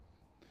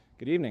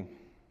Good evening.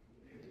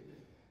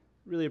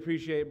 Really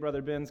appreciate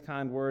Brother Ben's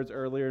kind words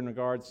earlier in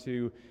regards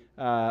to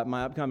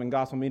my upcoming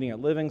gospel meeting at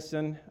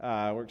Livingston.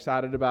 We're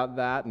excited about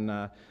that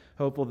and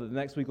hopeful that the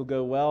next week will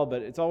go well,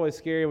 but it's always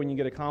scary when you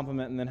get a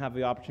compliment and then have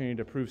the opportunity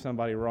to prove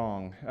somebody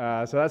wrong.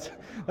 So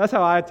that's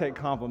how I take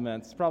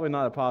compliments. It's probably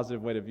not a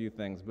positive way to view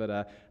things, but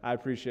I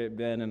appreciate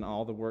Ben and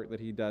all the work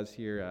that he does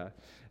here,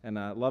 and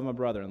love my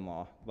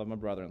brother-in-law.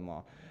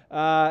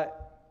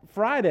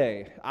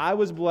 Friday, I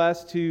was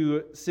blessed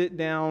to sit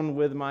down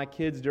with my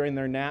kids during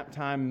their nap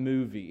time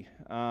movie.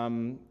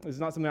 It's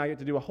not something I get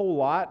to do a whole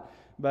lot,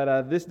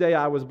 but this day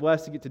I was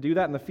blessed to get to do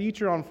that. And the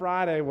feature on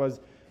Friday was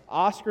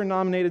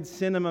Oscar-nominated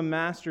cinema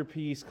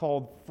masterpiece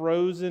called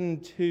Frozen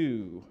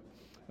 2.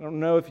 I don't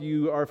know if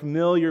you are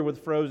familiar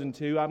with Frozen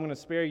 2. I'm going to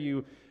spare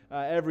you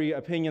every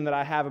opinion that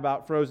I have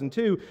about Frozen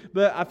 2,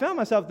 but I found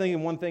myself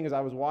thinking one thing as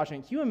I was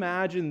watching. Can you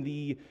imagine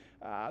the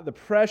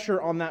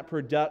pressure on that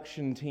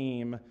production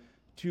team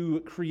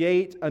to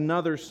create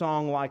another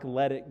song like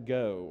Let It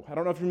Go? I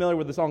don't know if you're familiar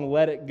with the song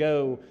Let It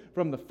Go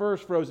from the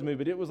first Frozen movie,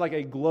 but it was like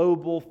a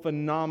global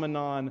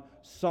phenomenon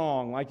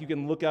song. Like you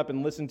can look up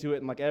and listen to it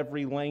in like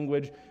every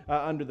language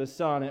under the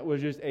sun. It was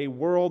just a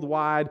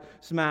worldwide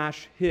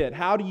smash hit.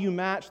 How do you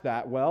match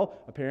that? Well,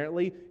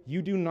 apparently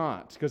you do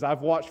not, because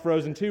I've watched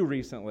Frozen 2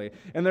 recently,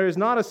 and there is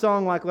not a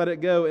song like Let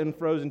It Go in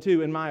Frozen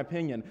 2, in my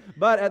opinion.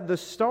 But at the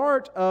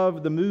start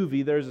of the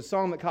movie, there's a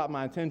song that caught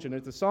my attention.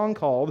 It's a song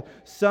called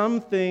Some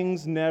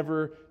Things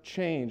Never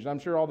Change. I'm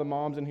sure all the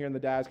moms in here and the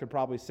dads could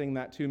probably sing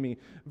that to me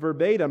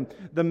verbatim.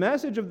 The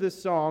message of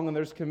this song, and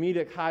there's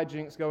comedic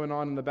hijinks going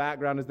on in the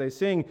background as they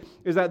sing,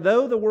 is that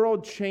though the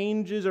world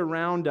changes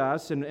around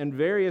us in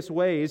various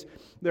ways,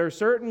 there are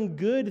certain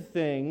good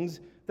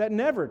things that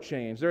never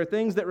change. There are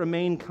things that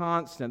remain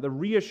constant. The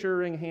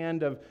reassuring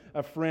hand of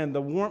a friend,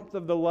 the warmth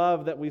of the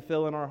love that we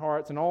feel in our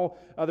hearts, and all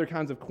other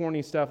kinds of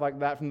corny stuff like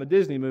that from the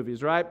Disney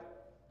movies, right?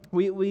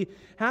 We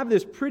have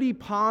this pretty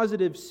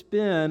positive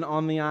spin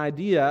on the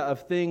idea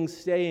of things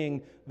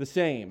staying the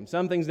same.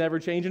 Some things never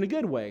change in a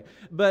good way.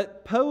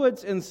 But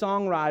poets and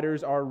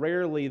songwriters are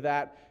rarely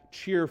that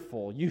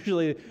cheerful.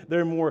 Usually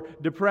they're more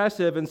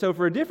depressive. And so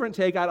for a different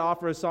take, I'd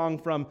offer a song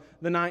from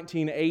the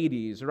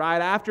 1980s, right?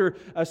 After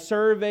a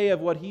survey of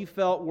what he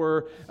felt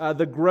were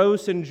the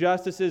gross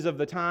injustices of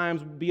the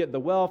times, be it the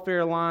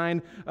welfare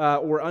line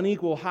or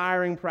unequal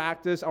hiring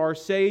practice, our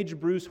sage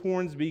Bruce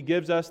Hornsby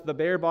gives us the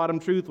bare-bottom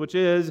truth, which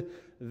is,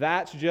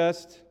 that's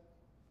just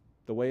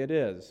the way it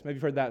is. Maybe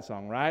you've heard that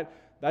song, right?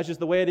 That's just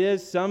the way it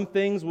is. Some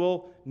things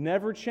will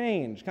never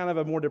change. Kind of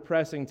a more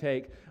depressing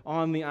take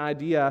on the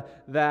idea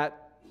that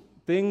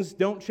things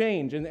don't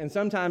change, and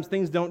sometimes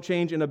things don't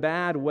change in a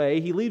bad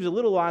way. He leaves a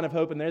little line of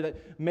hope in there that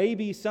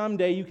maybe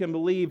someday you can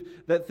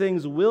believe that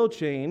things will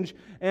change,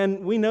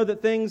 and we know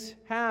that things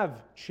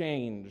have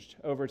changed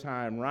over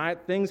time, right?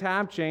 Things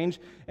have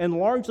changed, and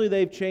largely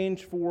they've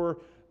changed for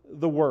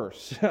the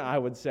worse, I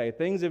would say.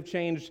 Things have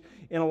changed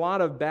in a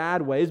lot of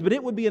bad ways, but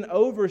it would be an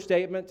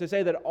overstatement to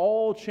say that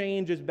all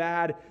change is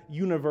bad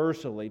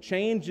universally.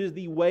 Change is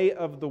the way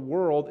of the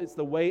world. It's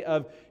the way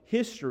of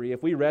history.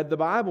 If we read the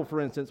Bible,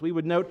 for instance, we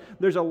would note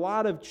there's a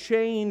lot of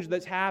change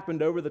that's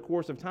happened over the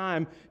course of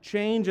time.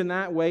 Change in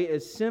that way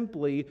is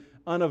simply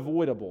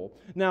unavoidable.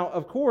 Now,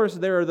 of course,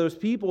 there are those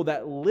people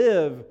that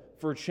live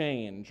for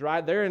change,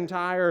 right? Their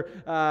entire,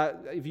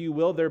 if you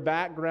will, their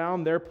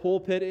background, their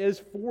pulpit is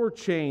for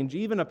change,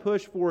 even a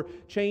push for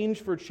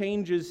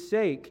change's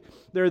sake.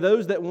 There are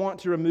those that want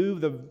to remove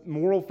the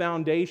moral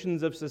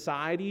foundations of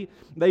society.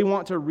 They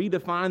want to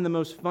redefine the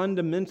most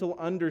fundamental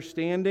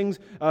understandings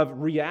of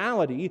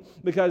reality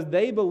because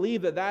they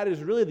believe that that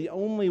is really the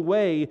only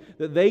way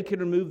that they can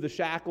remove the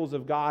shackles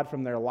of God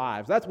from their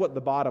lives. That's what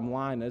the bottom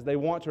line is. They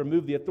want to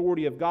remove the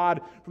authority of God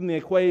from the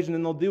equation,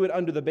 and they'll do it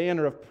under the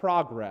banner of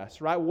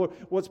progress, right?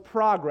 What's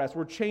progress?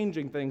 We're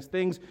changing things.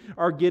 Things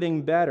are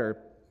getting better.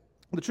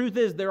 The truth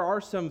is, there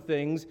are some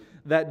things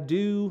that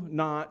do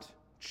not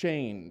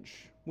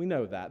change. We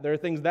know that. There are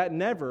things that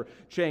never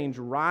change.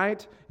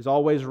 Right is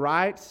always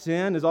right.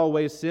 Sin is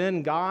always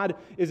sin. God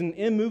is an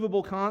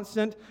immovable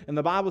constant. And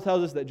the Bible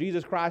tells us that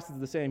Jesus Christ is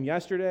the same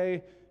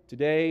yesterday,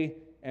 today,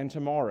 and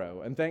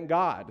tomorrow. And thank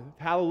God.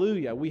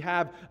 Hallelujah. We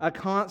have a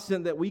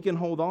constant that we can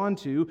hold on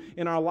to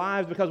in our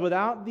lives because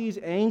without these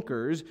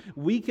anchors,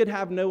 we could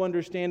have no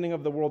understanding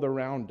of the world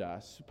around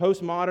us.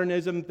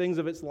 Postmodernism, things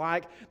of its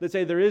like, that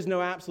say there is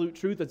no absolute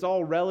truth. It's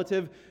all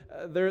relative.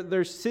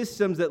 There's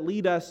systems that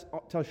lead us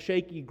to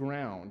shaky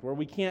ground where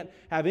we can't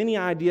have any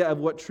idea of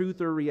what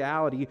truth or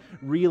reality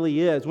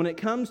really is. When it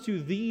comes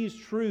to these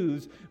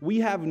truths, we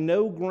have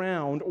no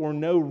ground or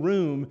no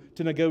room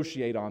to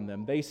negotiate on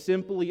them. They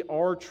simply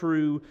are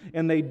true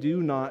and they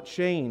do not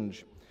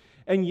change.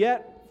 And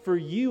yet, for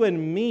you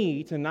and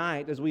me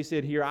tonight, as we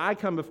sit here, I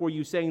come before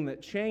you saying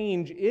that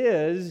change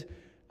is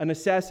a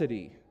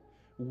necessity.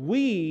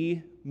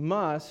 We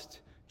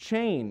must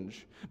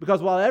change.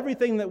 Because while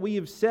everything that we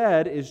have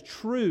said is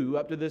true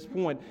up to this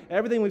point,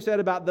 everything we've said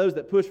about those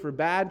that push for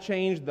bad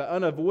change, the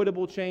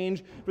unavoidable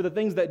change, for the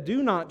things that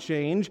do not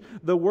change,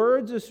 the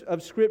words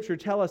of Scripture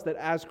tell us that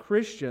as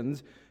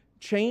Christians,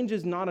 Change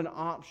is not an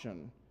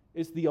option.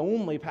 It's the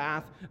only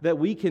path that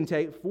we can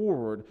take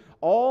forward.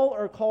 All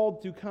are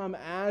called to come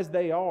as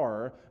they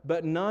are,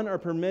 but none are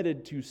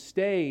permitted to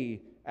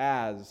stay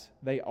as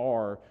they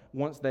are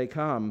once they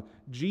come.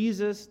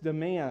 Jesus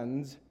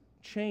demands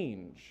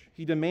change.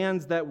 He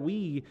demands that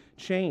we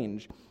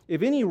change.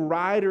 If any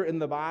writer in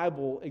the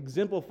Bible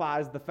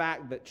exemplifies the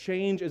fact that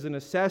change is a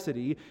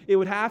necessity, it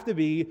would have to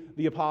be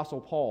the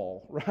Apostle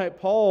Paul, right?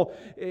 Paul,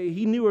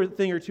 he knew a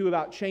thing or two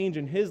about change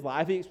in his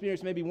life. He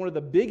experienced maybe one of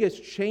the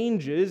biggest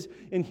changes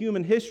in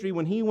human history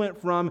when he went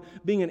from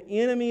being an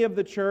enemy of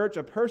the church,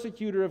 a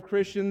persecutor of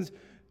Christians,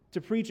 to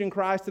preaching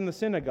Christ in the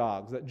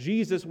synagogues, that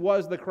Jesus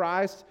was the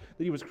Christ,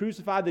 that He was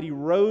crucified, that He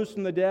rose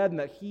from the dead, and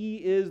that He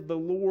is the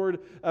Lord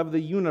of the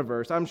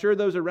universe. I'm sure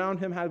those around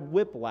him had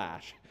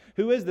whiplash.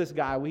 Who is this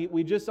guy?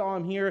 We just saw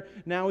him here,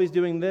 now he's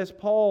doing this.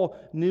 Paul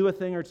knew a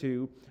thing or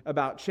two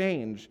about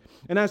change.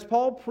 And as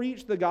Paul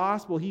preached the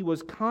gospel, he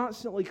was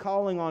constantly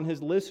calling on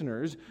his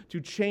listeners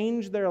to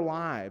change their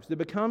lives, to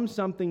become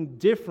something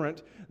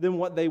different than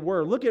what they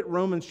were. Look at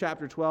Romans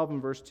chapter 12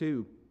 and verse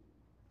 2.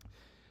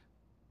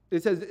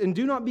 It says, "And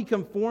do not be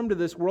conformed to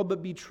this world,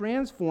 but be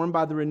transformed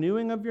by the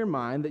renewing of your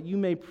mind, that you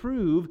may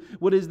prove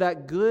what is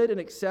that good and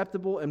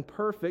acceptable and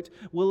perfect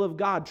will of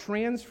God."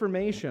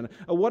 Transformation.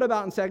 What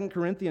about in 2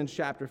 Corinthians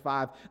chapter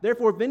 5?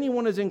 "Therefore, if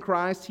anyone is in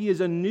Christ, he is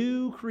a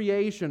new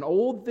creation.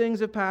 Old things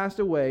have passed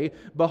away.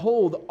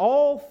 Behold,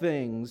 all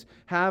things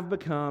have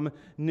become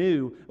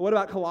new." What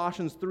about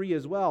Colossians 3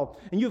 as well?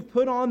 "And you have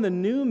put on the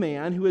new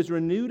man, who is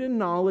renewed in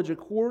knowledge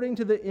according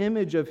to the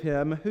image of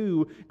him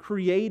who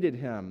created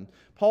him."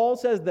 Paul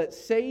says that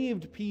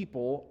saved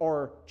people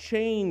are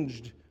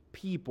changed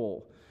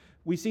people.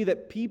 We see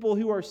that people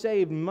who are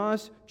saved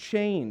must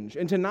change.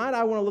 And tonight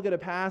I want to look at a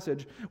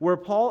passage where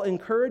Paul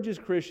encourages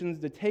Christians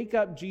to take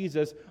up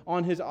Jesus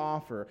on His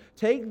offer.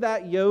 Take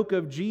that yoke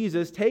of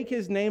Jesus, take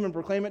His name and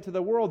proclaim it to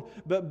the world,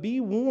 but be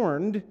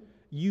warned,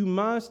 you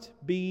must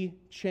be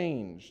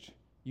changed.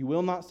 You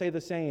will not stay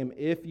the same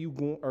if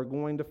you are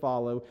going to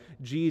follow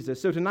Jesus.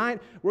 So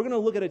tonight, we're going to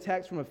look at a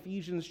text from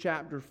Ephesians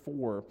chapter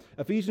 4.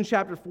 Ephesians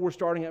chapter 4,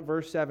 starting at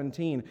verse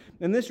 17.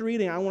 In this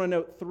reading, I want to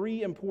note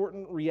three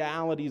important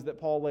realities that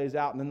Paul lays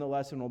out, and then the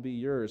lesson will be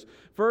yours.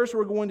 First,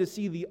 we're going to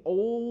see the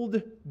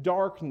old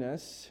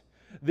darkness.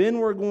 Then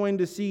we're going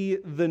to see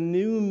the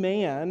new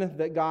man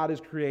that God has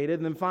created.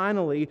 And then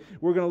finally,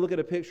 we're going to look at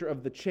a picture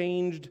of the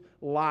changed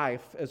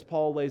life as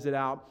Paul lays it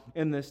out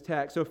in this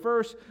text. So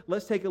first,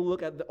 let's take a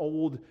look at the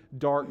old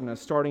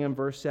darkness, starting in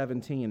verse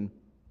 17.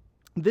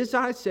 "This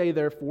I say,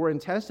 therefore, and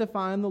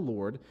testify in the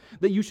Lord,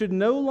 that you should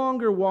no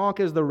longer walk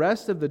as the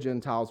rest of the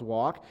Gentiles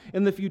walk,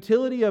 in the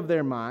futility of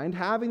their mind,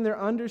 having their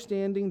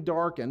understanding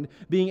darkened,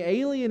 being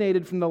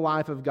alienated from the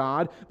life of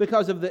God,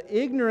 because of the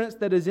ignorance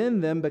that is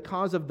in them,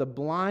 because of the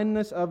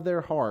blindness of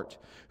their heart,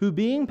 who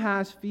being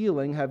past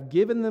feeling have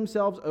given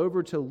themselves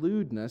over to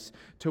lewdness,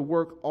 to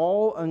work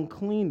all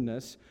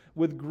uncleanness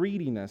with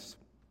greediness."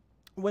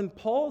 When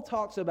Paul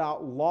talks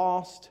about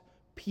lost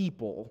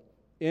people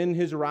in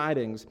his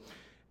writings,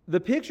 the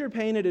picture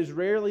painted is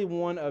rarely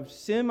one of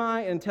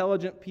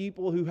semi-intelligent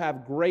people who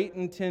have great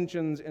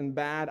intentions and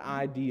bad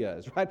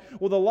ideas, right?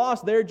 Well, the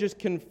lost, they're just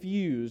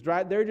confused,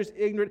 right? They're just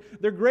ignorant.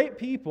 They're great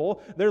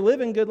people. They're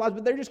living good lives,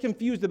 but they're just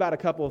confused about a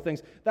couple of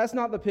things. That's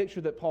not the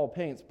picture that Paul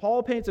paints.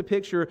 Paul paints a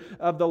picture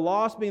of the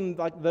lost being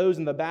like those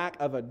in the back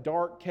of a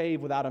dark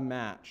cave without a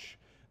match.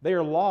 They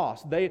are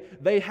lost.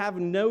 They have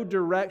no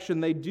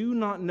direction. They do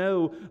not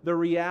know the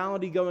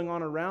reality going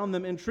on around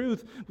them in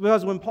truth.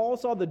 Because when Paul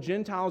saw the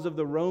Gentiles of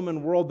the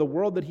Roman world, the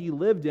world that he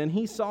lived in,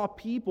 he saw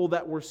people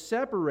that were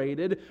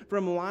separated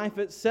from life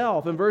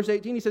itself. In verse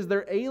 18, he says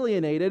they're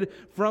alienated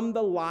from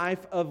the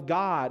life of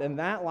God. And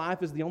that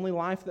life is the only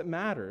life that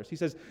matters. He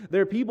says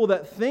there are people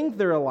that think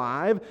they're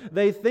alive.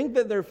 They think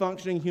that they're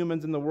functioning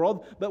humans in the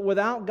world. But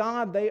without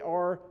God, they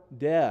are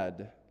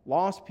dead.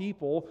 Lost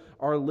people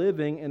are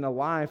living in a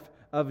life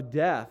of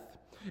death.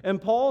 And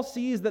Paul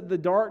sees that the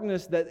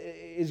darkness that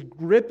is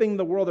gripping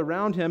the world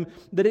around him,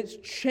 that it's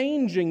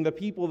changing the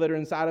people that are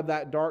inside of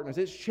that darkness.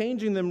 It's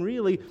changing them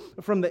really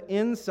from the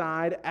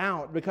inside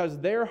out, because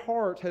their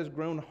heart has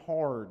grown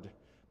hard.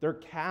 They're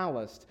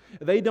calloused.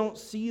 They don't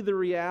see the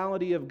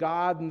reality of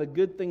God and the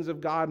good things of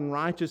God and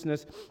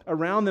righteousness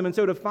around them. And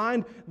so to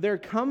find their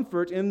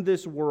comfort in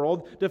this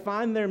world, to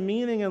find their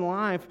meaning in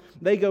life,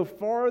 they go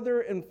farther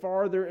and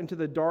farther into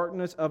the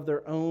darkness of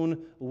their own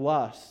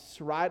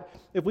lusts, right?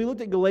 If we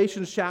looked at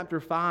Galatians chapter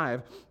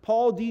 5,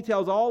 Paul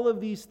details all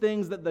of these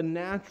things that the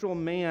natural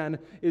man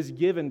is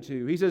given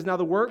to. He says, "Now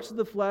the works of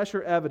the flesh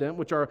are evident,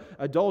 which are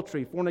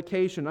adultery,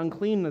 fornication,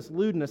 uncleanness,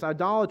 lewdness,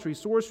 idolatry,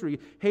 sorcery,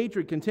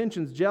 hatred,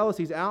 contentions,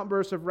 jealousies,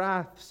 outbursts of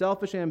wrath,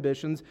 selfish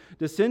ambitions,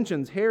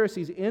 dissensions,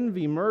 heresies,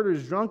 envy,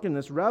 murders,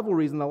 drunkenness,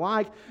 revelries, and the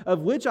like,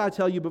 of which I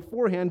tell you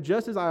beforehand,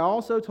 just as I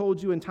also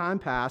told you in time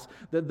past,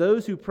 that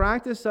those who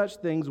practice such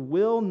things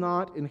will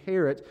not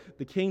inherit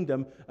the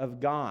kingdom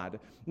of God."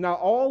 Now,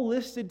 all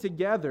listed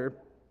together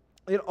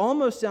it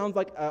almost sounds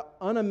like an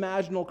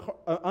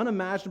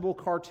unimaginable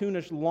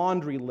cartoonish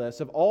laundry list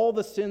of all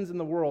the sins in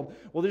the world.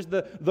 Well, there's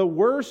the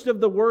worst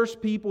of the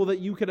worst people that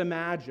you could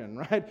imagine,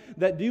 right?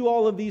 That do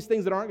all of these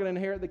things that aren't going to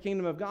inherit the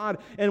kingdom of God.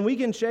 And we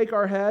can shake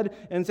our head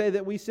and say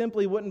that we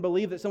simply wouldn't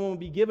believe that someone would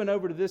be given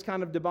over to this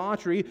kind of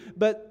debauchery,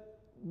 but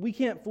we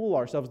can't fool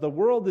ourselves. The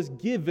world is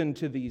given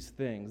to these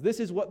things. This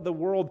is what the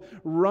world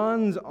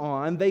runs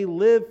on. They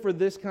live for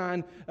this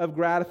kind of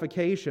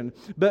gratification.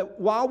 But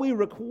while we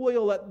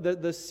recoil at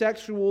the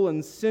sexual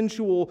and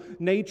sensual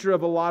nature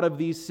of a lot of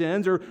these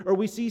sins, or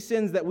we see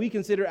sins that we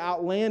consider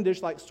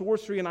outlandish like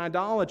sorcery and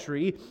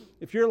idolatry,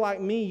 if you're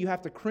like me, you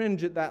have to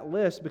cringe at that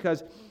list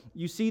because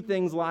you see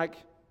things like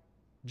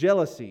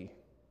jealousy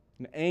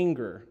and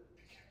anger,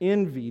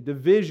 envy,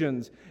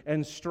 divisions,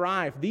 and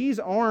strife. These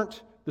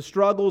aren't the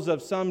struggles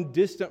of some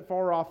distant,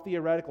 far-off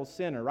theoretical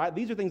sinner, right?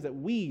 These are things that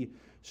we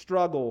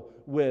struggle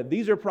with.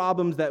 These are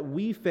problems that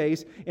we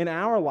face in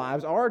our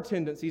lives, our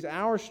tendencies,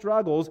 our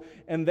struggles,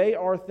 and they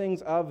are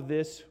things of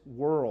this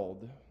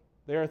world.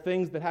 They are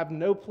things that have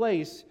no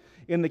place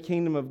in the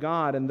kingdom of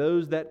God, and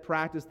those that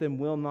practice them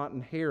will not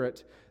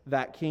inherit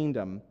that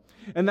kingdom.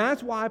 And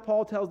that's why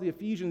Paul tells the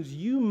Ephesians,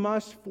 you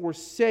must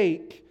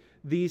forsake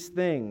these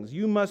things.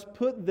 You must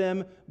put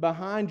them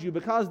behind you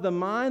because the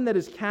mind that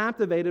is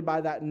captivated by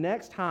that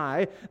next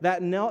high,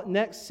 that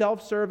next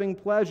self-serving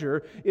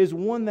pleasure, is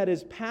one that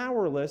is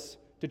powerless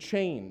to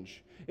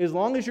change. As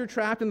long as you're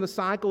trapped in the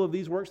cycle of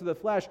these works of the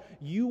flesh,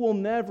 you will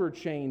never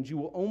change. You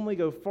will only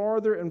go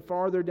farther and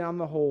farther down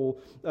the hole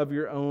of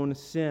your own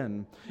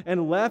sin.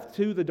 And left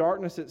to the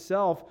darkness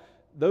itself,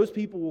 those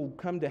people will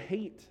come to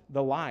hate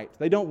the light.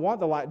 They don't want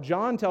the light.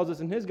 John tells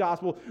us in his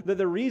gospel that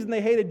the reason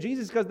they hated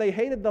Jesus is because they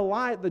hated the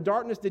light. The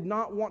darkness did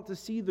not want to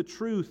see the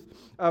truth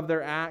of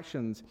their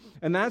actions.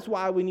 And that's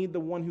why we need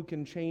the one who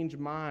can change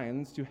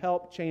minds to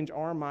help change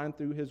our mind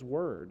through his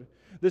word.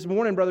 This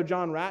morning, Brother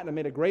John Ratner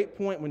made a great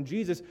point when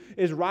Jesus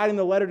is writing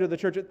the letter to the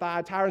church at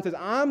Thyatira and says,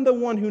 I'm the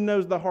one who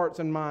knows the hearts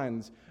and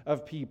minds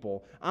of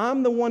people.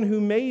 I'm the one who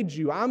made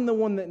you. I'm the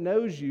one that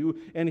knows you.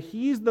 And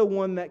he's the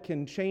one that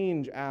can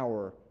change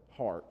our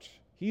heart.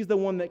 He's the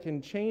one that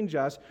can change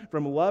us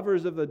from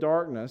lovers of the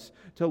darkness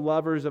to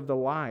lovers of the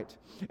light.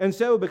 And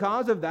so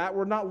because of that,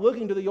 we're not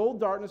looking to the old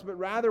darkness, but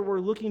rather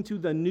we're looking to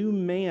the new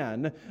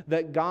man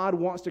that God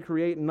wants to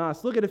create in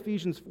us. Look at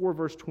Ephesians 4,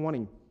 verse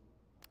 20. It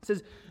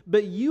says,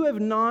 but you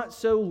have not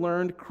so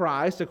learned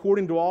Christ,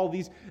 according to all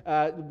these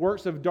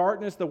works of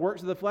darkness, the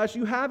works of the flesh.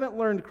 You haven't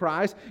learned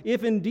Christ,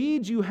 if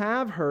indeed you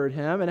have heard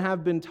him and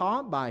have been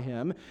taught by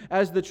him,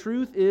 as the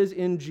truth is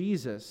in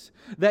Jesus,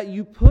 that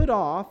you put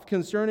off,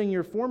 concerning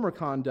your former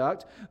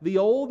conduct, the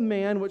old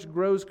man which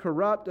grows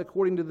corrupt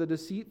according to the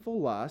deceitful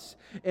lusts,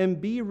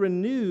 and be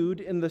renewed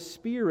in the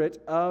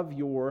spirit of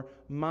your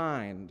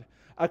mind.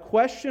 A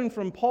question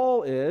from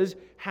Paul is,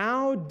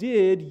 how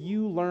did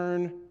you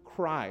learn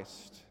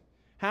Christ?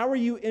 How are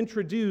you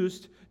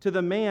introduced to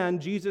the man,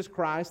 Jesus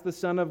Christ, the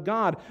Son of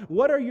God?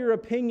 What are your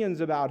opinions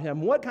about him?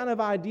 What kind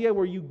of idea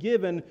were you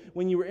given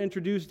when you were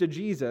introduced to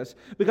Jesus?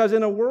 Because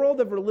in a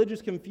world of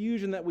religious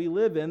confusion that we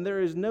live in,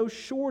 there is no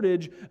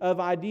shortage of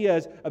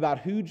ideas about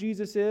who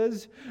Jesus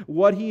is,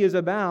 what he is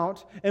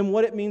about, and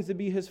what it means to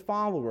be his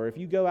follower. If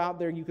you go out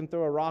there, you can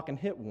throw a rock and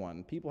hit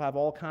one. People have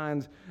all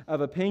kinds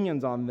of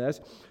opinions on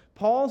this.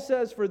 Paul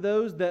says for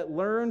those that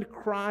learned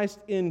Christ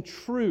in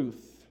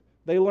truth,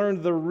 they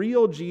learned the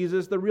real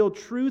Jesus, the real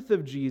truth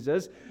of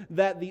Jesus,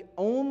 that the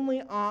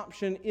only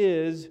option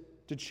is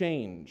to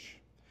change.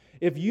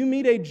 If you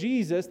meet a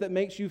Jesus that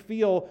makes you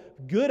feel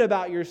good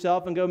about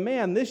yourself and go,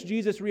 man, this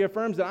Jesus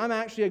reaffirms that I'm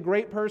actually a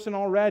great person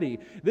already.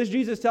 This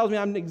Jesus tells me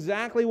I'm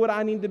exactly what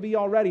I need to be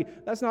already.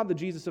 That's not the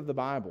Jesus of the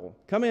Bible.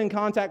 Coming in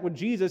contact with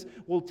Jesus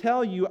will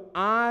tell you,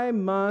 I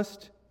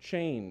must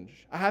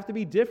change. I have to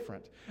be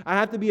different. I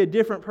have to be a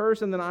different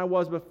person than I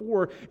was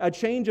before. A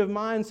change of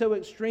mind so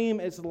extreme,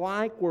 it's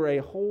like we're a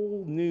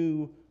whole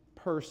new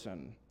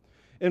person.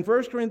 In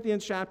 1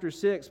 Corinthians chapter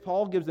 6,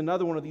 Paul gives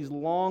another one of these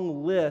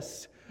long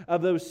lists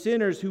of those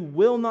sinners who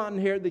will not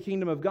inherit the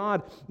kingdom of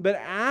God. But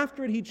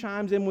after it, he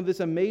chimes in with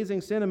this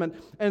amazing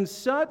sentiment, and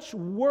such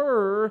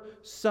were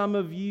some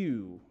of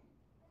you.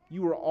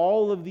 You were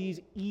all of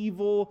these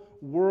evil,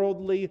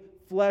 worldly,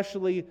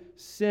 fleshly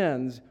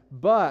sins,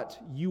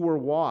 but you were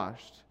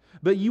washed.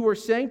 But you were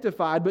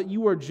sanctified, but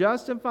you were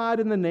justified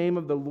in the name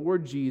of the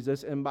Lord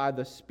Jesus and by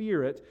the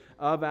Spirit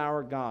of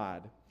our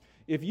God.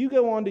 If you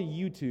go onto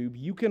YouTube,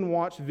 you can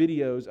watch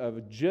videos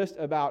of just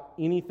about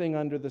anything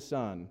under the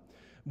sun.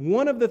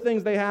 One of the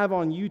things they have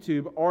on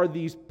YouTube are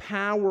these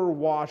power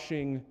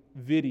washing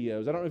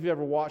videos. I don't know if you've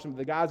ever watched them, but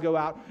the guys go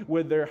out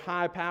with their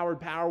high-powered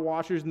power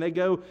washers and they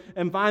go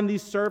and find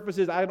these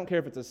surfaces. I don't care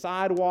if it's a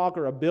sidewalk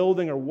or a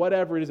building or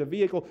whatever it is, a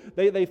vehicle.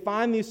 They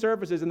find these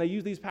surfaces and they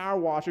use these power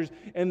washers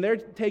and they're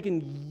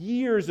taking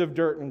years of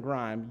dirt and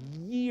grime,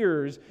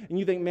 years, and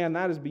you think, man,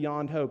 that is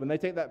beyond hope. And they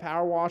take that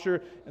power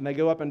washer and they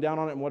go up and down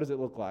on it, and what does it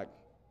look like?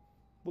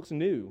 Looks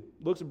new.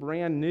 Looks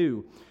brand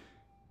new.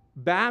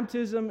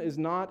 Baptism is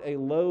not a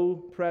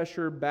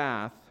low-pressure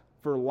bath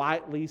for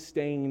lightly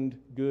stained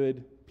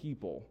good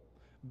people.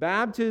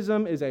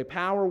 Baptism is a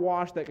power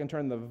wash that can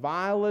turn the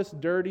vilest,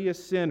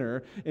 dirtiest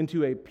sinner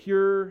into a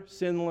pure,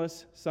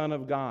 sinless Son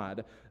of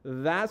God.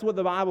 That's what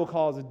the Bible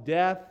calls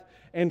death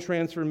and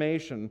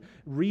transformation,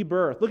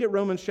 rebirth. Look at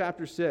Romans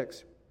chapter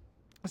 6.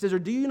 It says, "Or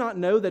do you not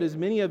know that as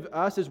many of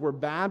us as were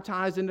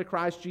baptized into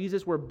Christ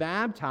Jesus were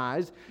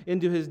baptized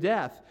into his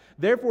death?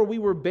 Therefore we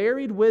were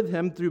buried with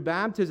him through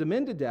baptism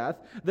into death,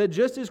 that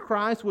just as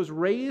Christ was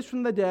raised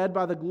from the dead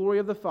by the glory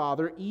of the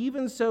Father,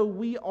 even so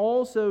we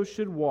also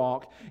should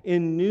walk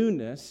in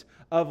newness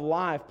of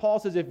life." Paul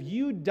says if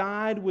you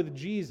died with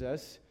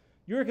Jesus,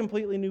 you're a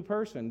completely new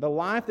person. The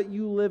life that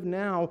you live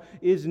now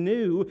is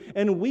new.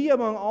 And we,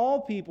 among all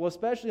people,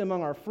 especially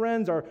among our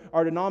friends, our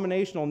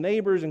denominational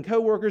neighbors and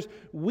coworkers,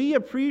 we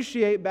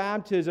appreciate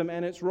baptism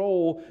and its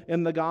role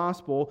in the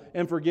gospel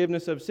and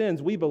forgiveness of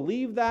sins. We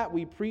believe that,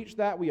 we preach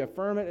that, we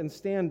affirm it and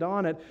stand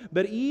on it.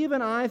 But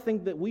even I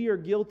think that we are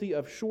guilty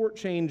of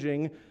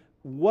shortchanging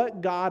what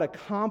God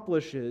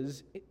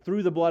accomplishes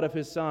through the blood of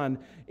His Son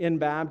in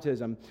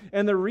baptism.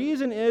 And the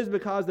reason is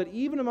because that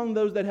even among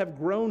those that have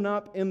grown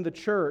up in the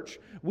church,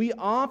 we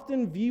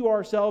often view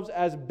ourselves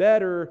as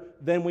better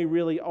than we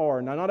really are.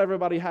 Now, not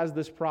everybody has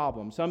this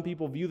problem. Some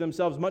people view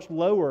themselves much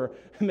lower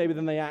maybe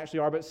than they actually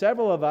are, but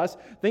several of us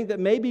think that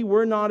maybe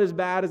we're not as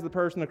bad as the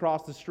person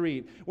across the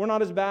street. We're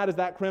not as bad as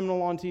that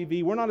criminal on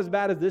TV. We're not as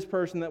bad as this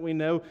person that we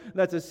know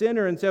that's a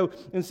sinner. And so,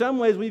 in some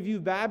ways, we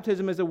view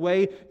baptism as a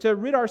way to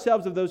rid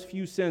ourselves of those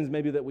few sins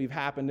maybe that we've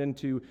happened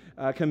into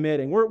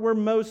committing. We're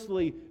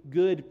mostly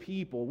good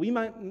people. We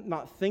might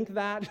not think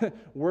that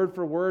word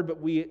for word,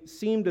 but we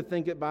seem to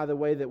think it by the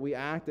way that we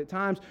act at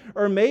times.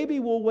 Or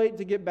maybe we'll wait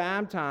to get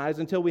baptized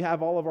until we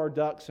have all of our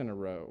ducks in a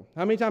row.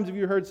 How many times have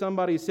you heard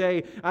somebody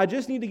say, I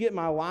just need to get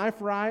my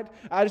life right.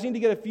 I just need to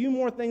get a few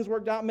more things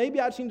worked out. Maybe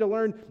I just need to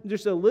learn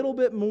just a little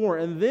bit more,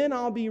 and then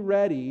I'll be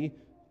ready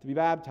to be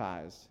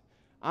baptized.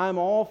 I'm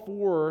all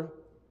for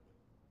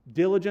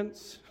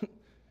diligence,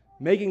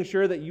 making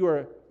sure that you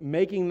are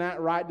making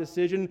that right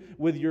decision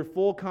with your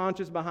full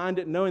conscience behind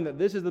it, knowing that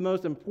this is the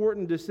most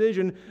important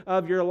decision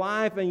of your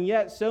life, and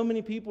yet so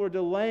many people are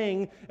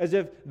delaying as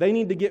if they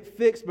need to get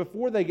fixed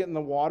before they get in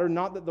the water,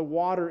 not that the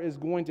water is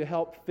going to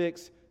help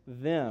fix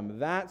them.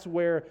 That's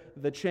where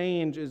the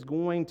change is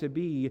going to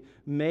be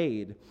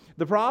made.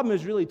 The problem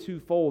is really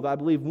twofold, I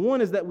believe.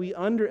 One is that we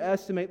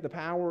underestimate the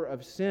power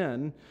of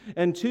sin,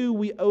 and two,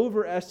 we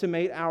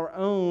overestimate our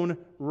own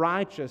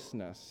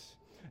righteousness.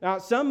 Now,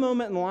 at some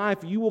moment in life,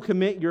 you will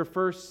commit your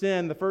first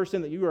sin, the first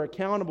sin that you are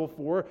accountable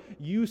for.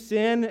 You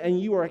sin and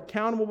you are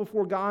accountable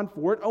before God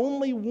for it.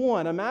 Only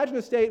one. Imagine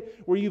a state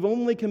where you've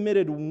only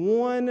committed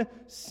one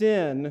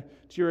sin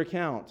to your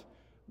account.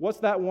 What's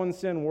that one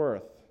sin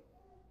worth?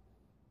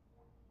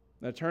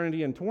 An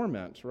eternity in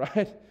torment,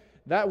 right?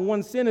 That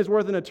one sin is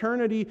worth an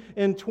eternity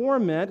in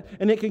torment,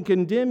 and it can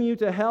condemn you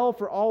to hell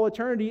for all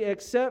eternity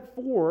except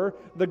for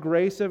the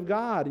grace of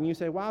God. And you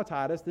say, wow,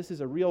 Titus, this is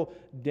a real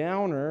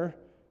downer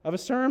of a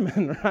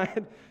sermon,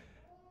 right?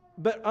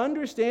 But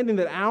understanding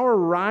that our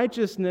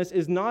righteousness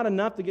is not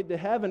enough to get to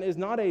heaven is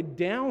not a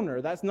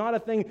downer. That's not a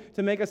thing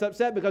to make us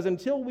upset, because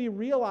until we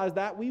realize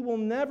that, we will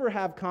never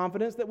have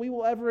confidence that we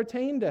will ever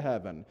attain to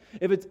heaven.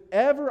 If it's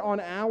ever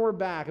on our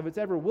back, if it's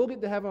ever we'll get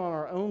to heaven on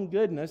our own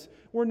goodness,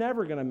 we're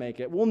never going to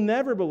make it. We'll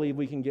never believe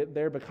we can get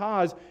there,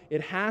 because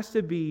it has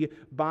to be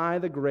by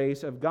the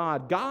grace of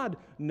God. God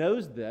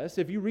knows this.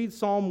 If you read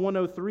Psalm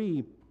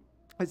 103,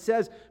 it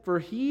says, "For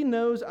He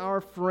knows our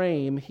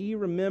frame, He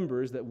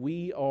remembers that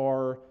we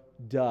are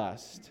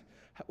dust."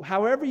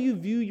 However you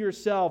view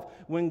yourself,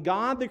 when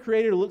God the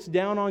Creator looks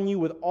down on you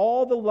with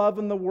all the love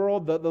in the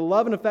world, the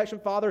love and affection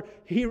Father,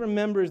 He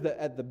remembers that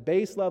at the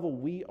base level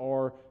we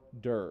are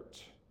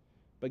dirt.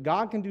 But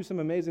God can do some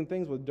amazing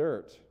things with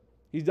dirt.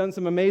 He's done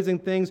some amazing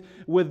things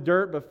with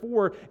dirt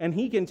before, and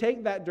He can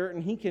take that dirt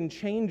and He can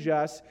change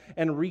us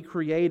and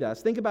recreate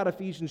us. Think about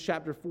Ephesians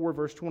chapter 4,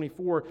 verse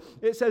 24.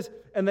 It says,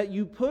 "And that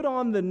you put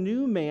on the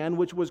new man,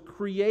 which was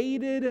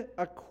created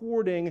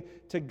according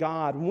to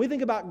God." When we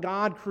think about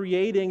God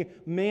creating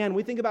man,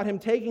 we think about Him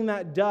taking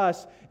that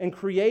dust and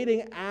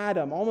creating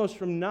Adam almost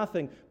from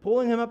nothing,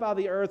 pulling him up out of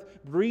the earth,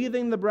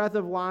 breathing the breath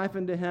of life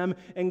into him.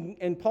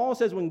 And Paul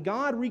says when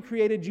God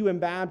recreated you in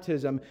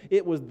baptism,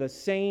 it was the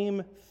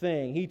same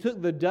thing. He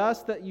took the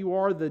dust that you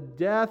are, the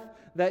death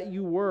that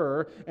you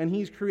were, and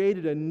He's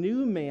created a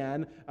new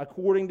man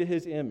according to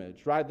His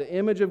image, right? The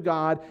image of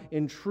God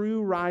in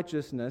true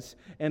righteousness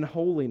and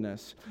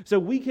holiness. So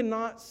we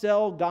cannot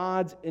sell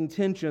God's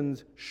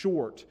intentions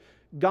short.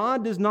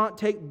 God does not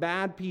take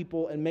bad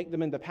people and make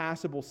them into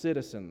passable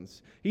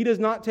citizens. He does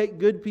not take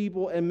good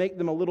people and make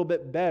them a little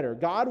bit better.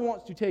 God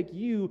wants to take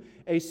you,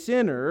 a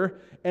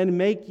sinner, and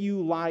make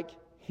you like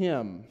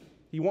Him.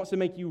 He wants to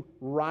make you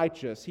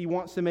righteous. He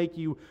wants to make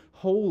you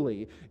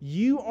holy.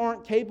 You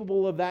aren't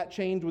capable of that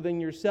change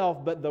within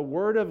yourself, but the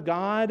Word of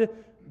God,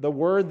 the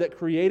Word that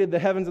created the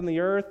heavens and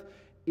the earth,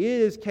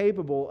 is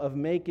capable of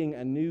making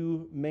a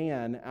new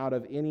man out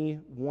of any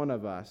one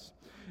of us.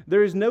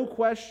 There is no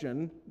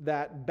question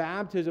that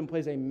baptism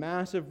plays a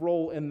massive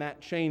role in that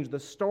change. The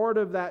start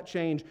of that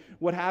change,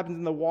 what happens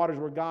in the waters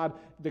where God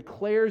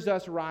declares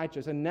us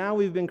righteous, and now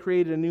we've been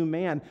created a new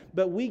man.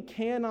 But we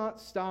cannot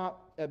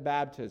stop at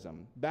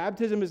baptism.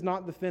 Baptism is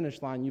not the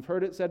finish line. You've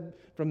heard it said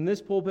from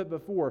this pulpit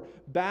before.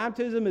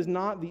 Baptism is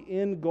not the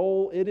end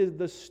goal. It is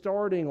the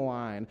starting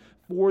line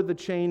for the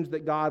change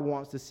that God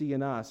wants to see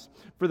in us.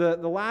 For the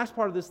last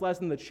part of this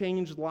lesson, the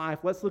changed life,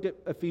 let's look at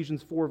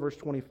Ephesians 4, verse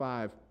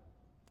 25.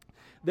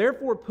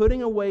 Therefore,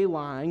 putting away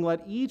lying,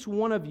 let each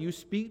one of you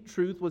speak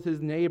truth with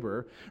his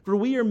neighbor, for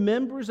we are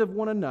members of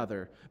one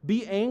another.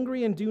 Be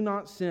angry and do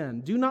not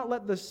sin. Do not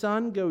let the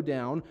sun go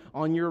down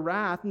on your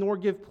wrath, nor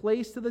give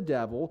place to the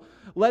devil.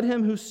 Let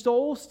him who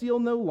stole steal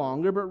no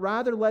longer, but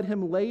rather let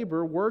him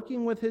labor,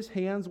 working with his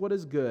hands what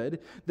is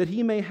good, that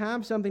he may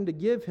have something to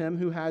give him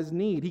who has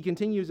need. He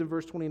continues in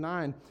verse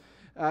 29.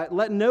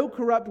 Let no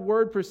corrupt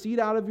word proceed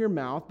out of your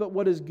mouth, but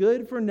what is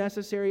good for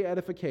necessary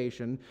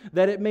edification,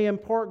 that it may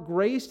impart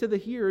grace to the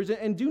hearers.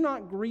 And do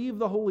not grieve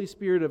the Holy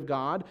Spirit of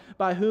God,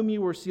 by whom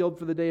you were sealed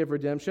for the day of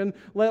redemption.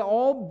 Let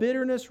all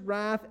bitterness,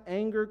 wrath,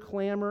 anger,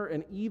 clamor,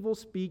 and evil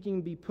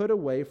speaking be put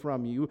away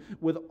from you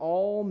with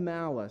all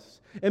malice.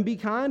 And be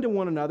kind to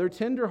one another,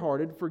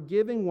 tenderhearted,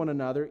 forgiving one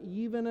another,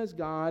 even as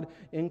God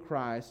in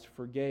Christ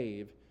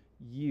forgave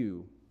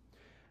you.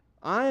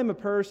 I am a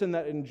person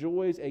that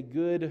enjoys a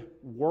good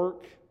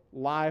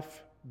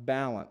work-life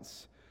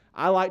balance.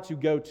 I like to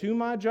go to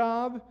my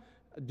job,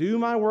 do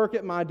my work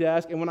at my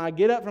desk, and when I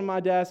get up from my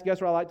desk, guess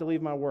where I like to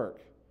leave my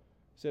work?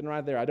 Sitting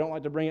right there. I don't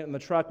like to bring it in the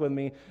truck with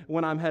me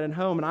when I'm heading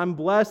home, and I'm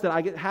blessed that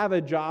I have a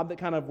job that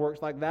kind of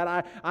works like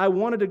that. I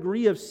want a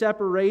degree of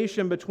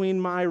separation between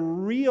my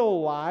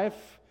real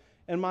life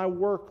and my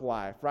work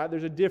life, right?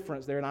 There's a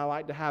difference there, and I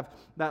like to have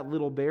that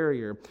little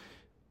barrier.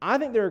 I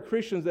think there are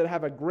Christians that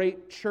have a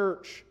great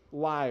church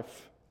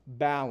life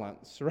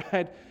balance,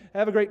 right?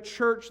 Have a great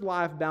church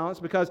life balance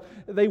because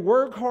they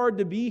work hard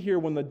to be here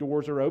when the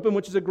doors are open,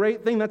 which is a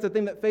great thing. That's a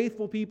thing that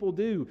faithful people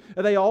do.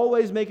 They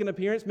always make an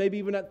appearance, maybe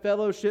even at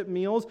fellowship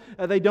meals.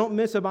 They don't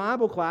miss a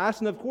Bible class.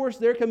 And of course,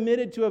 they're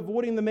committed to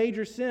avoiding the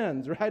major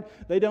sins, right?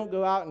 They don't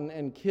go out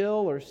and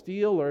kill or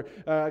steal or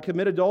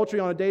commit adultery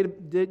on a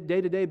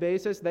day-to-day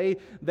basis.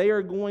 They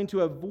are going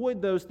to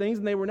avoid those things,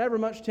 and they were never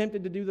much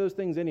tempted to do those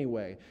things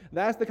anyway.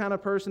 That's the kind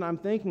of person I'm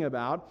thinking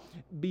about.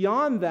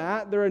 Beyond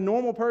that, they're a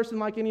normal person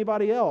like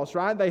anybody else,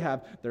 right? They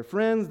have their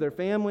friends, their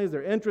families,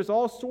 their interests,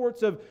 all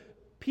sorts of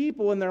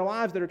people in their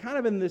lives that are kind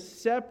of in this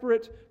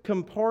separate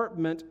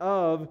compartment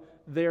of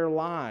their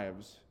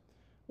lives.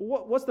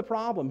 What's the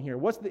problem here?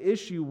 What's the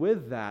issue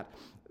with that?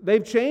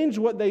 They've changed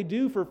what they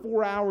do for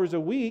 4 hours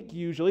a week,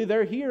 usually.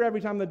 They're here every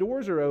time the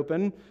doors are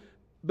open,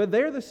 but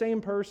they're the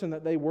same person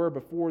that they were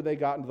before they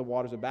got into the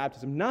waters of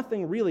baptism.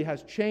 Nothing really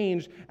has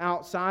changed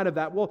outside of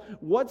that. Well,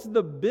 what's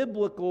the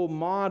biblical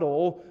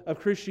model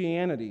of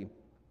Christianity?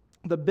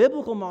 The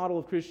biblical model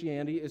of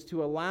Christianity is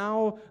to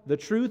allow the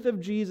truth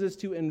of Jesus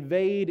to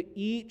invade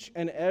each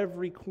and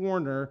every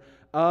corner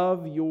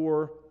of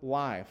your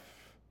life.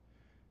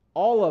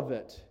 All of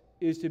it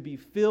is to be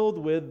filled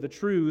with the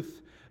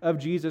truth of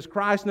Jesus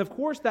Christ. And of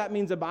course that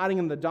means abiding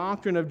in the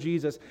doctrine of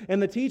Jesus and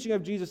the teaching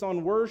of Jesus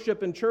on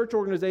worship and church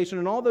organization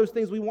and all those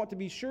things we want to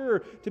be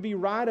sure to be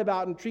right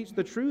about and teach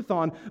the truth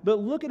on. But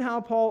look at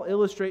how Paul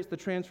illustrates the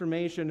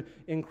transformation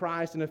in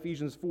Christ in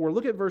Ephesians 4.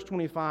 Look at verse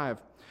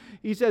 25.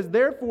 He says,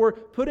 therefore,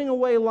 putting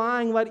away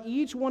lying, let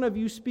each one of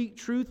you speak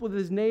truth with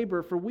his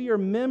neighbor, for we are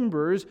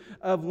members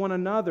of one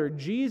another.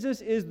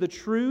 Jesus is the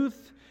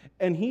truth,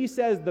 and he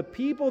says, the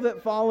people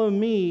that follow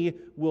me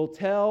will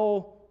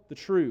tell the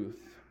truth.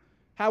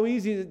 How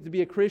easy is it to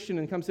be a Christian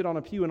and come sit on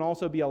a pew and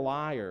also be a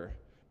liar?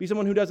 Be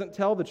someone who doesn't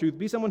tell the truth.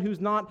 Be someone who's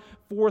not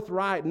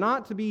forthright.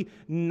 Not to be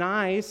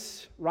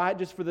nice, right,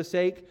 just for the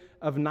sake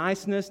of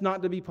niceness.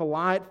 Not to be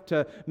polite,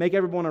 to make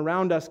everyone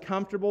around us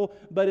comfortable.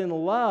 But in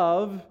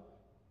love,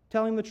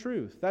 telling the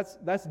truth.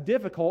 That's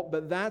difficult,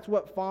 but that's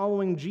what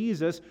following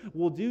Jesus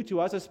will do to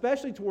us,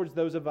 especially towards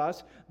those of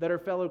us that are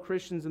fellow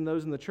Christians and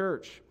those in the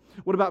church.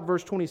 What about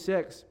verse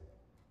 26?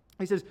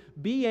 He says,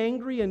 be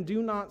angry and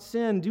do not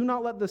sin. Do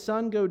not let the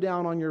sun go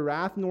down on your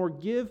wrath, nor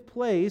give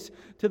place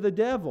to the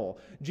devil.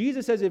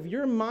 Jesus says, if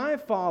you're my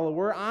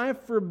follower, I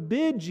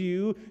forbid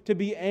you to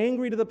be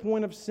angry to the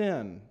point of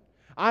sin.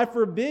 I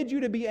forbid you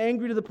to be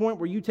angry to the point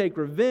where you take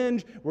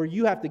revenge, where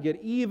you have to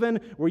get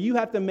even, where you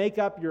have to make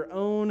up your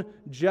own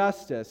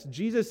justice.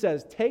 Jesus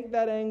says, take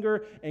that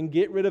anger and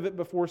get rid of it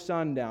before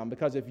sundown,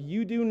 because if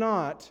you do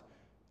not,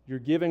 you're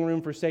giving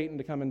room for Satan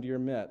to come into your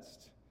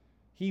midst.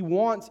 He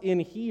wants in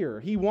here.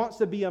 He wants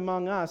to be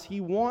among us.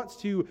 He wants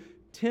to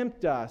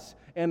tempt us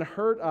and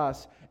hurt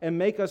us and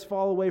make us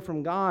fall away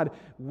from God.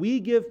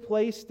 We give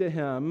place to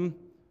him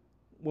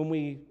when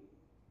we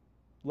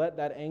let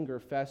that anger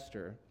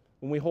fester,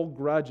 when we hold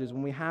grudges,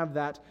 when we have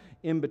that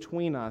in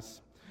between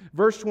us.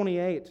 Verse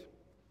 28,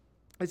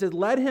 It says,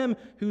 let him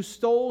who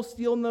stole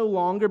steal no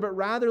longer, but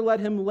rather let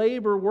him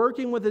labor,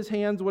 working with his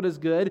hands what is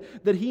good,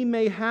 that he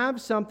may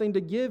have something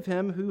to give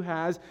him who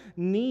has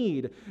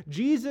need.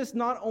 Jesus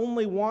not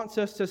only wants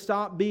us to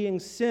stop being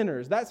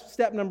sinners, that's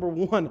step number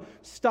one,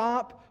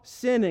 stop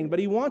sinning, but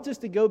he wants us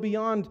to go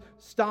beyond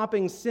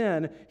stopping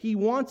sin. He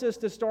wants us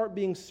to start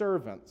being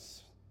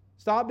servants.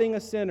 Stop being a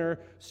sinner,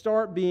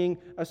 start being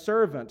a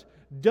servant.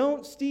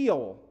 Don't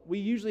steal. We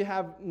usually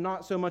have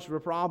not so much of a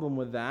problem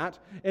with that.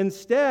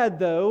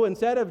 Instead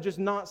of just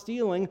not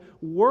stealing,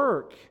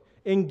 work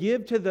and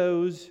give to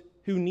those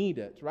who need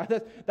it,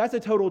 right? That's a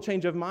total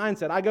change of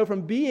mindset. I go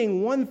from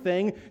being one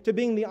thing to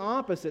being the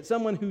opposite,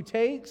 someone who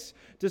takes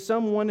to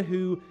someone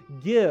who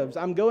gives.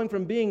 I'm going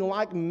from being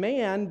like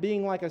man,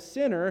 being like a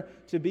sinner,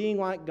 to being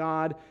like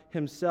God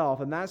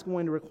himself, and that's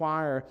going to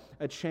require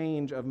a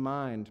change of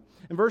mind.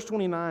 In verse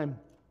 29,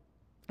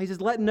 he says,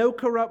 let no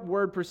corrupt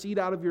word proceed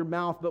out of your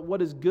mouth, but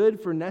what is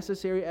good for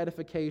necessary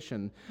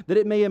edification, that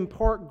it may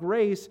impart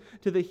grace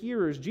to the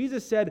hearers.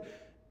 Jesus said,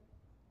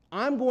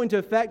 I'm going to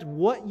affect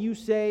what you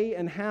say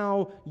and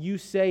how you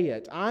say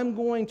it. I'm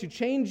going to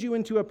change you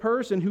into a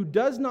person who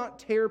does not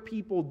tear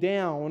people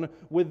down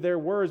with their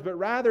words, but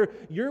rather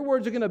your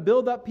words are going to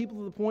build up people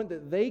to the point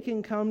that they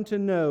can come to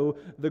know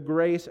the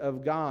grace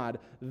of God.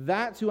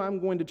 That's who I'm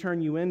going to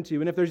turn you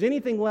into. And if there's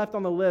anything left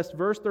on the list,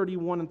 verse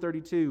 31 and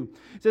 32,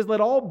 it says, let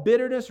all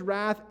bitterness,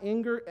 wrath,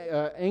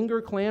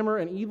 anger, clamor,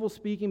 and evil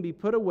speaking be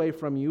put away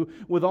from you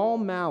with all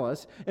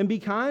malice, and be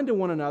kind to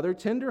one another,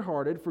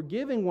 tenderhearted,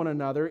 forgiving one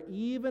another,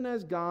 even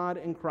as God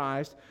in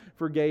Christ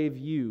forgave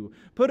you.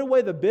 Put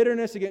away the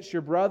bitterness against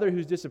your brother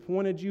who's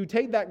disappointed you.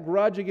 Take that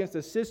grudge against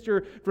a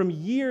sister from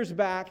years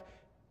back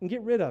and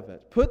get rid of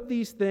it. Put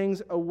these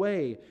things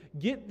away.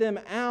 Get them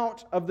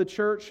out of the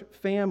church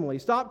family.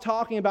 Stop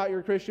talking about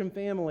your Christian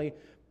family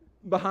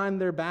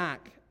behind their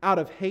back out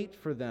of hate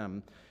for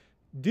them.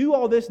 Do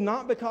all this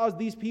not because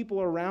these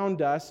people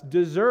around us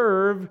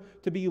deserve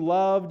to be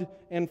loved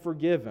and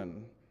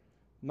forgiven.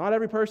 Not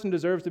every person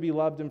deserves to be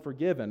loved and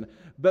forgiven,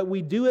 but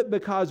we do it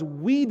because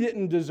we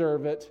didn't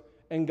deserve it,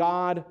 and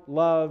God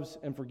loves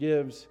and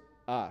forgives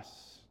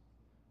us.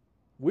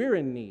 We're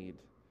in need,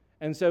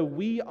 and so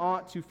we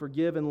ought to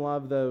forgive and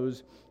love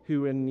those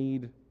who are in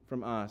need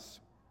from us.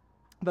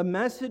 The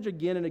message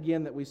again and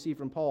again that we see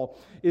from Paul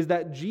is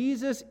that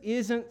Jesus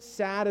isn't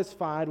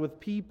satisfied with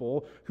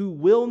people who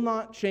will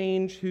not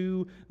change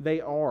who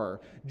they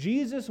are.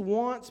 Jesus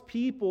wants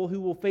people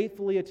who will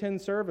faithfully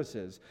attend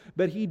services,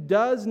 but he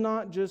does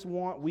not just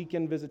want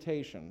weekend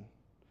visitation.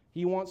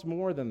 He wants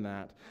more than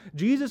that.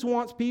 Jesus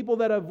wants people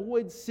that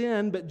avoid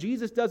sin, but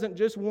Jesus doesn't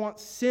just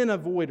want sin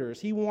avoiders.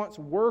 He wants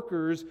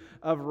workers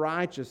of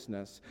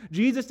righteousness.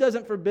 Jesus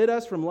doesn't forbid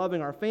us from loving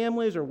our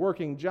families or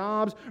working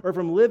jobs or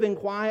from living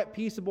quiet,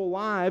 peaceable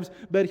lives,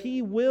 but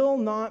he will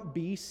not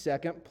be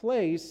second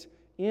place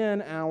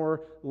in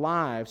our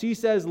lives. He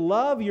says,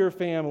 love your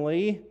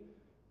family,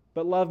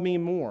 but love me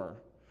more.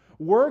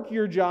 Work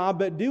your job,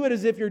 but do it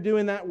as if you're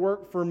doing that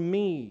work for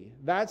me.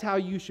 That's how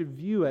you should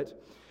view it.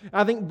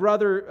 I think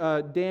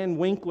Brother Dan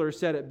Winkler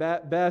said it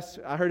best.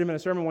 I heard him in a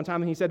sermon one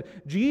time, and he said,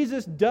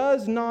 Jesus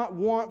does not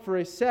want for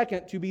a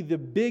second to be the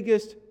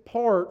biggest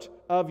part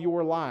of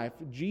your life.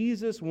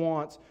 Jesus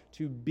wants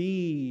to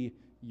be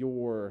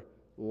your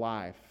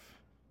life.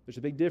 There's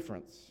a big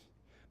difference.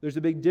 There's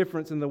a big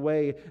difference in the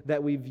way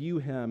that we view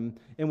him,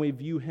 and we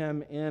view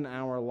him in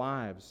our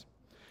lives.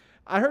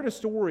 I heard a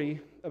story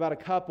about a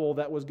couple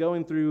that was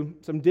going through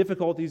some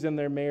difficulties in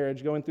their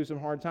marriage, going through some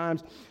hard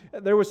times.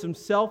 There was some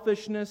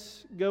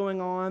selfishness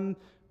going on,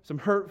 some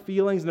hurt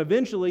feelings, and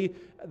eventually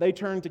they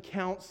turned to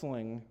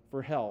counseling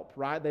for help,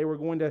 right? They were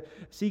going to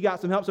seek out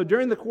some help. So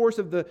during the course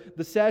of the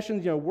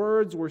sessions,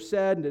 words were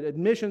said, and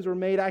admissions were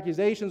made,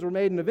 accusations were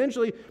made, and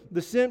eventually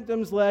the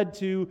symptoms led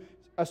to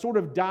a sort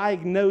of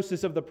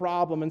diagnosis of the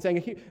problem and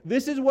saying,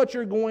 this is what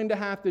you're going to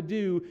have to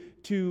do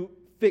to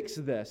fix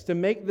this, to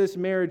make this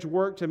marriage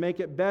work, to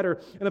make it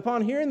better. And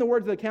upon hearing the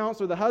words of the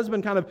counselor, the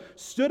husband kind of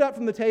stood up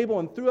from the table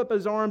and threw up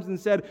his arms and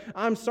said,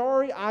 I'm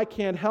sorry, I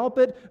can't help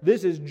it.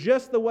 This is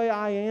just the way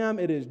I am.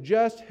 It is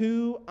just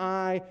who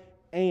I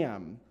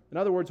am. In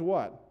other words,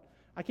 what?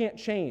 I can't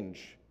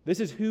change. This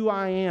is who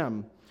I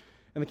am.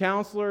 And the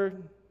counselor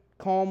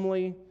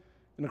calmly,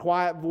 in a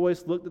quiet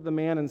voice, looked at the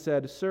man and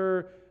said,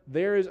 Sir,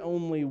 there is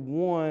only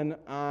one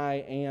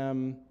I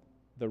am.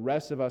 The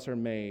rest of us are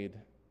made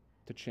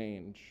to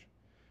change.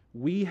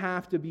 We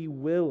have to be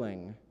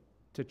willing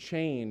to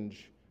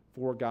change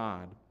for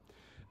God.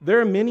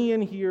 There are many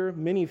in here,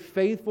 many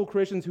faithful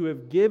Christians who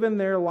have given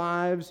their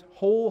lives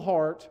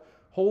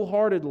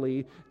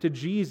wholeheartedly to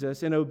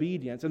Jesus in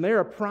obedience. And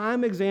they're a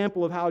prime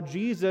example of how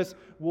Jesus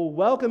will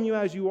welcome you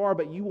as you are,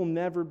 but you will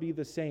never be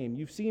the same.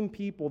 You've seen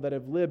people that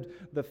have lived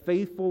the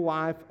faithful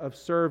life of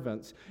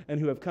servants and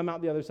who have come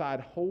out the other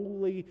side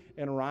holy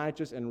and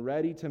righteous and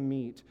ready to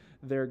meet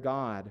their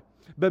God.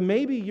 But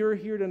maybe you're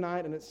here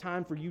tonight and it's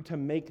time for you to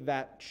make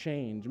that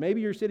change.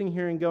 Maybe you're sitting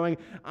here and going,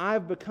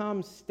 I've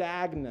become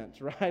stagnant,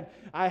 right?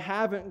 I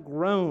haven't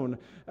grown.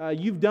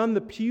 You've done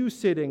the pew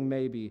sitting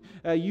maybe.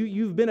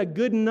 You've been a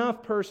good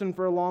enough person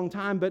for a long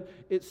time, but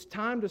it's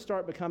time to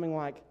start becoming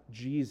like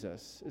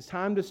Jesus. It's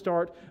time to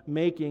start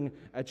making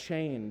a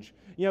change.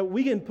 You know,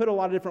 we can put a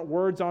lot of different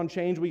words on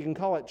change. We can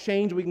call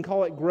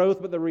it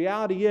growth, but the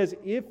reality is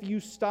if you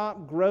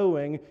stop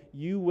growing,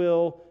 you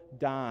will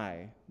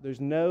die.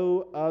 There's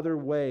no other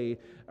way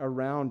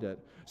around it.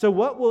 So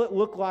what will it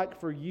look like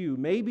for you?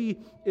 Maybe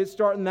it's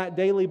starting that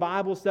daily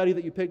Bible study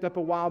that you picked up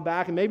a while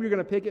back, and maybe you're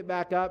going to pick it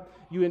back up.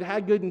 You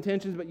had good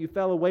intentions, but you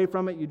fell away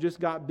from it. You just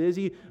got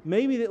busy.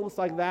 Maybe it looks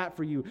like that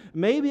for you.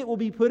 Maybe it will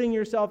be putting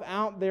yourself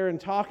out there and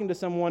talking to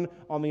someone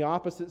on the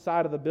opposite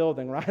side of the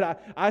building, right?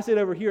 I sit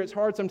over here. It's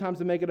hard sometimes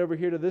to make it over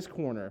here to this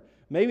corner.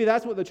 Maybe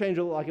that's what the change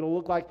will look like. It'll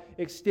look like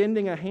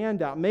extending a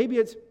hand out. Maybe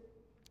it's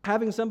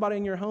having somebody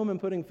in your home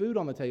and putting food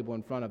on the table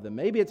in front of them.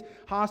 Maybe it's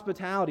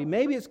hospitality.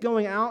 Maybe it's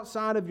going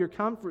outside of your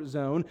comfort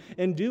zone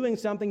and doing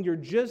something you're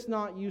just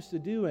not used to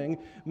doing.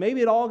 Maybe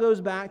it all goes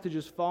back to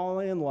just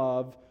falling in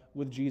love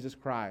with Jesus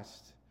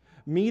Christ.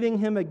 Meeting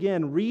Him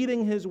again,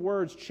 reading His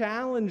words,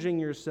 challenging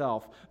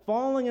yourself,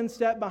 falling in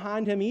step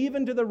behind Him,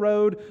 even to the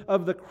road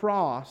of the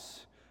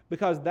cross,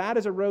 because that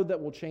is a road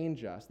that will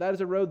change us. That is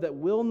a road that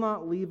will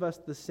not leave us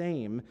the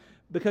same,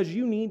 because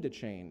you need to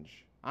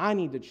change. I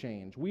need to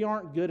change. We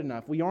aren't good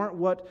enough. We aren't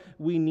what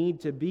we need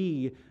to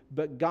be,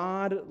 but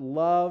God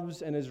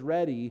loves and is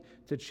ready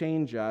to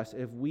change us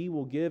if we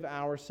will give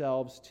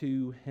ourselves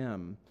to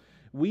Him.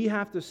 We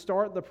have to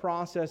start the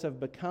process of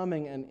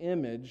becoming an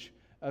image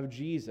of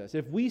Jesus.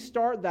 If we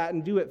start that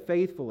and do it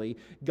faithfully,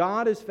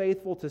 God is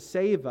faithful to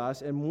save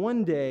us, and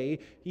one day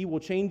He will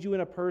change you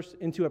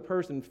into a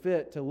person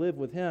fit to live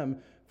with Him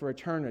for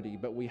eternity.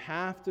 But we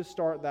have to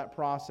start that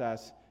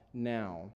process now.